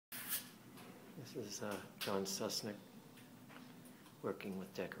This is John Susnick working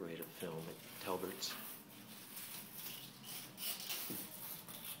with decorative film at Talbots.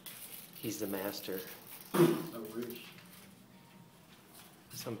 He's the master.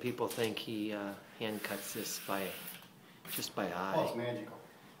 Some people think he hand cuts this just by eye. Oh, it's magical.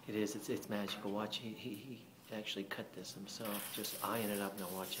 It is. It's magical. Watch. He actually cut this himself, just eyeing it up. Now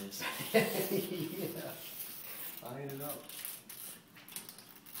watch this. Yeah, eyeing it up.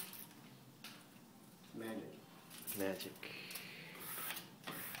 Magic. Magic.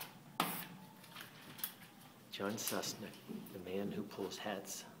 John Susnick, the man who pulls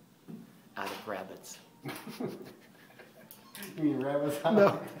hats out of rabbits. You mean rabbits?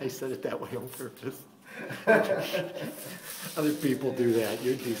 No, I said it that way on purpose. Other people do that.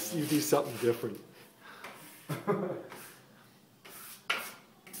 You do something different.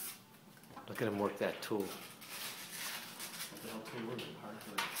 Look at him work that tool.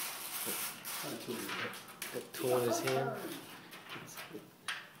 That tool in his hand.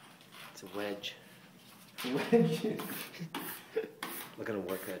 It's a wedge. Wedge. Look at him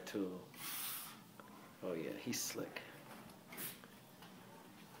work that tool. Oh yeah, he's slick.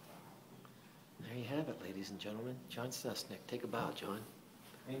 There you have it, ladies and gentlemen. John Susnick. Take a bow, John.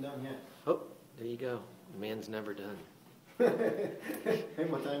 Ain't done yet. Oh, there you go. The man's never done. Hey,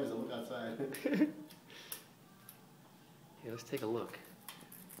 what time is it? Look outside. Yeah, let's take a look.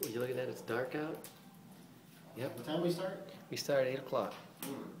 Would you look at that? It's dark out. Yep. What time we start? We start at 8 o'clock.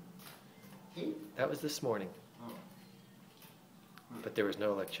 8? That was this morning. Oh. But there was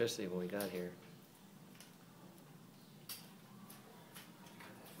no electricity when we got here.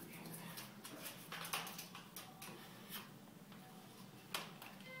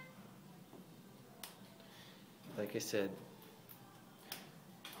 Like I said,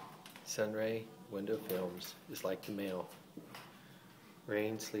 Sunray window films is like the mail.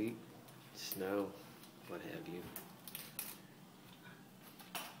 Rain, sleet, snow, what have you.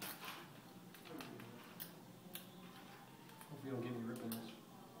 Hope you don't get me ripping this.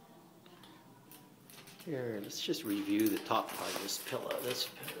 Here, let's just review the top part of this pillow, this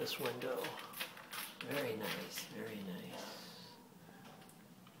window. Very nice, very nice.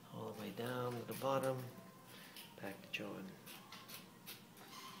 All the way down to the bottom. Back to John.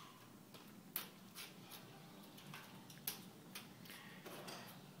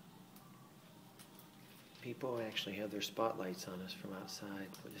 People actually have their spotlights on us from outside.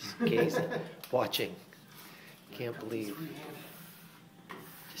 We're just gazing, watching. Can't believe.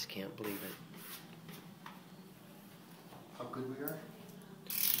 Just can't believe it. How good we are?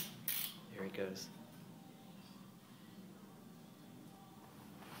 There he goes.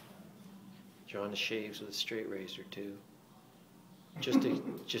 John shaves with a straight razor too, just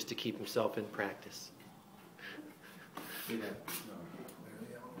to keep himself in practice. Yeah.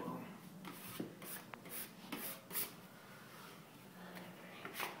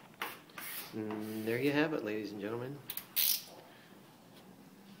 There you have it, ladies and gentlemen.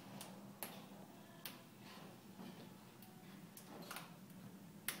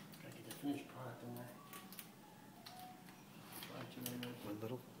 Gotta get the finished product in there.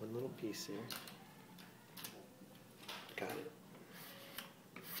 One little piece here. Got it.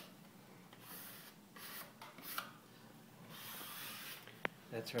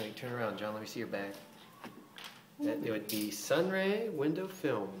 That's right. Turn around, John. Let me see your bag. It would be Sunray Window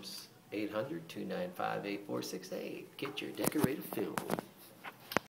Films, 800-295-8468. Get your decorative films.